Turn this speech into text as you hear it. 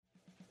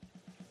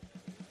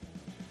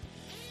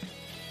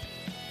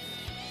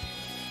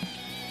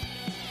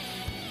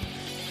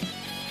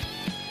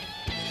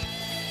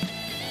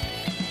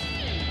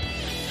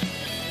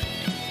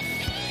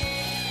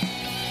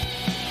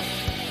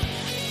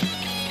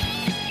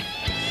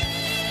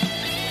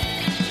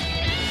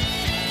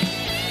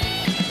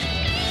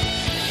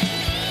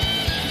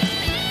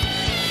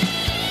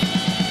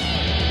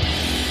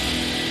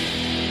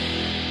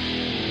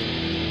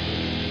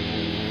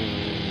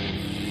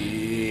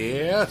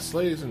Yes,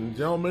 ladies and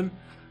gentlemen,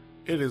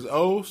 it is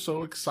oh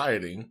so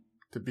exciting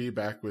to be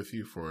back with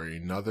you for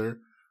another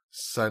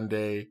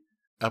Sunday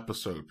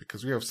episode,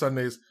 because we have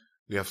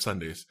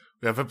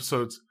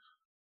episodes,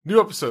 new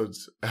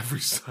episodes every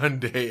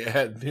Sunday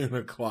at noon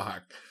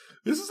o'clock.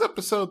 This is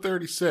episode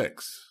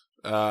 36.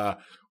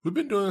 We've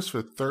been doing this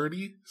for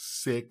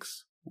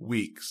 36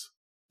 weeks.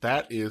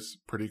 That is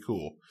pretty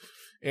cool.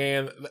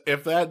 And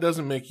if that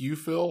doesn't make you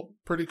feel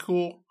pretty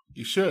cool,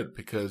 you should,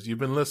 because you've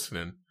been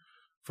listening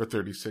for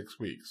 36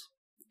 weeks.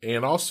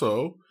 And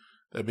also,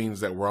 that means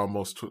that we're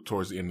almost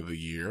towards the end of the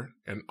year.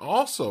 And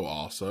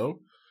also,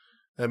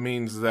 that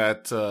means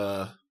that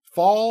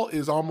fall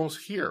is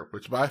almost here,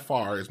 which by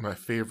far is my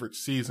favorite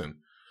season.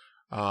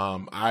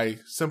 I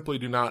simply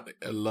do not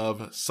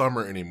love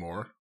summer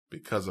anymore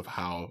because of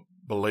how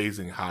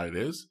blazing hot it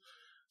is.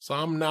 So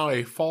I'm now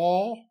a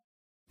fall,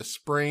 a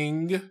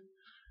spring,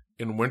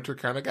 and winter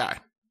kind of guy.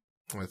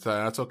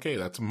 That's okay.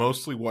 That's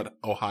mostly what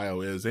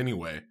Ohio is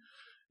anyway,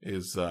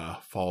 is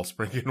fall,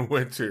 spring, and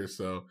winter.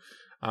 So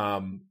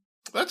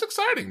that's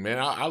exciting, man.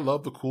 I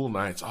love the cool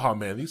nights. Oh,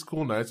 man, these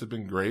cool nights have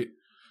been great.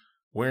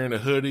 Wearing a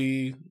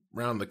hoodie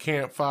around the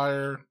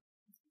campfire,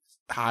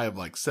 high of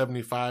like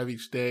 75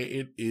 each day.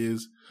 It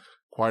is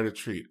quite a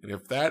treat. And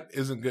if that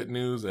isn't good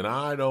news, then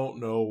I don't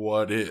know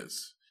what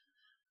is.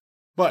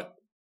 But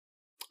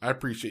I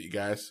appreciate you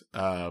guys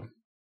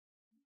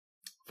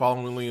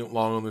following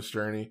along on this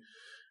journey.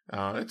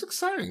 It's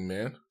exciting,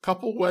 man.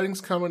 Couple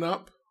weddings coming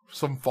up.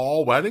 Some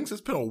fall weddings.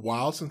 It's been a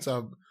while since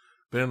I've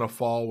been in a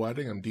fall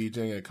wedding. I'm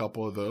DJing a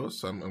couple of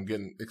those, so I'm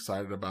getting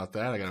excited about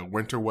that. I got a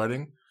winter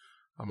wedding.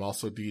 I'm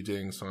also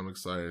DJing, so I'm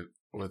excited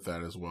with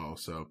that as well.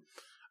 So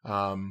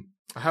I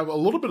have a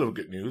little bit of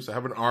good news. I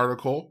have an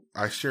article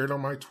I shared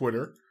on my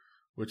Twitter,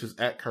 which is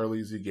at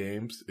Carleezy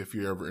Games. If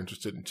you're ever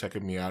interested in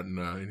checking me out in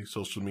any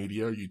social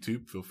media or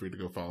YouTube, feel free to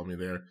go follow me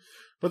there.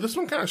 But this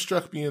one kind of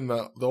struck me in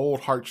the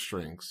old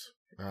heartstrings.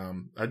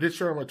 I did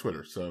share on my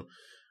Twitter. So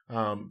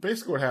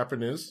basically what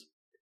happened is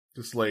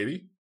this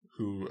lady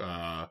who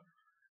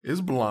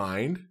is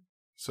blind,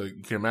 so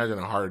you can imagine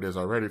how hard it is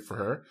already for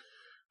her,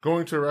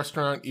 going to a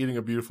restaurant, eating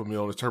a beautiful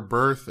meal, and it's her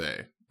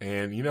birthday.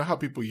 And you know how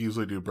people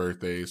usually do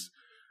birthdays?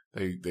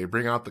 They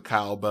bring out the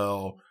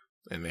cowbell,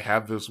 and they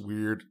have this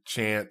weird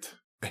chant,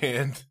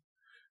 and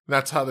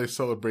that's how they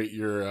celebrate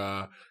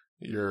your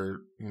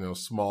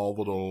small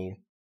little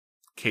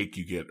cake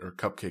you get, or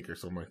cupcake or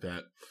something like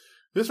that.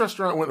 This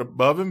restaurant went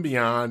above and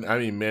beyond. I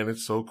mean, man,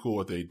 it's so cool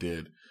what they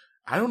did.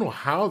 I don't know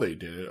how they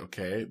did it,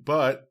 okay?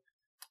 But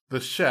the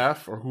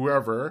chef or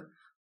whoever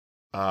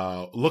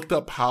looked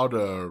up how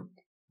to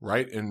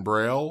write in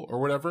Braille or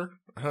whatever.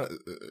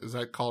 Is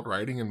that called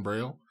writing in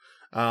Braille?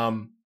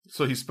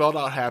 So he spelled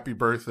out happy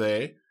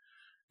birthday,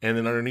 and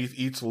then underneath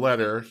each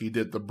letter, he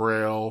did the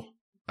Braille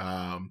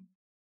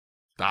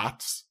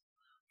dots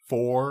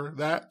for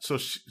that. So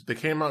they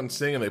came out and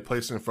sing, and they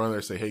placed it in front of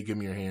her, say, hey, give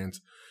me your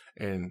hands.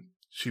 And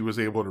she was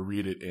able to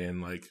read it,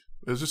 and like,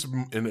 it was just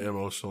an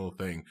emotional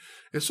thing.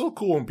 It's so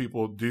cool when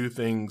people do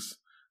things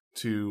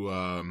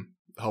to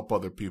help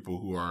other people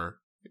who are,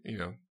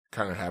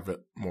 kind of have it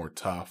more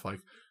tough.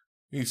 Like,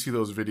 you see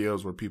those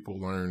videos where people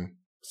learn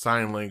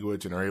sign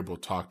language and are able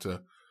to talk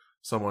to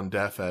someone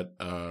deaf at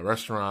a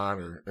restaurant,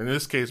 or in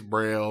this case,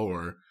 Braille,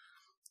 or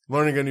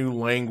learning a new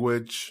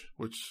language,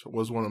 which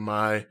was one of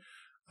my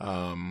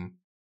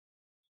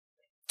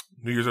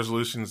New Year's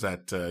resolutions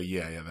that,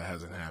 that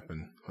hasn't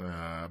happened.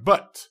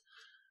 But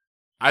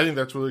I think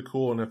that's really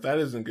cool. And if that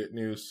isn't good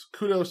news,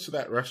 kudos to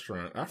that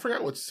restaurant. I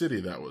forgot what city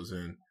that was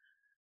in.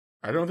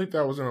 I don't think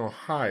that was in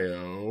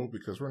Ohio,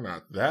 because we're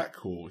not that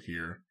cool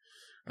here.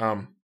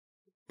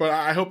 But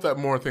I hope that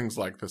more things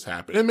like this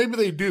happen. And maybe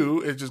they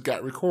do. It just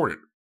got recorded,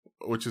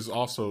 which is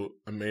also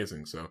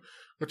amazing. So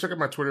go check out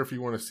my Twitter if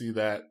you want to see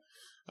that.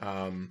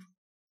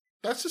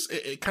 That's just,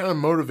 it kind of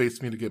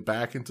motivates me to get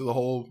back into the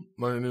whole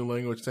learn a new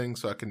language thing,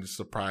 so I can just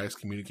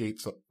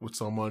communicate with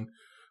someone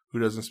who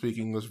doesn't speak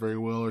English very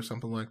well or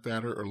something like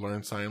that, or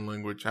learn sign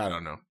language. I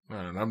don't know.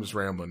 I'm just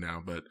rambling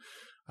now, but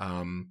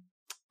I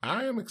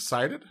am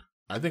excited.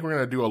 I think we're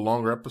going to do a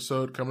longer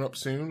episode coming up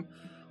soon.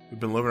 We've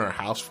been living in our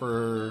house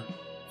for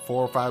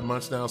 4 or 5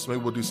 months now, so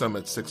maybe we'll do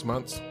something at 6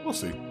 months. We'll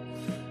see.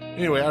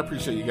 Anyway, I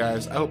appreciate you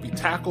guys. I hope you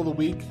tackle the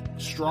week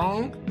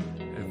strong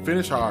and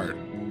finish hard.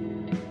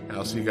 And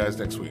I'll see you guys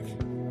next week.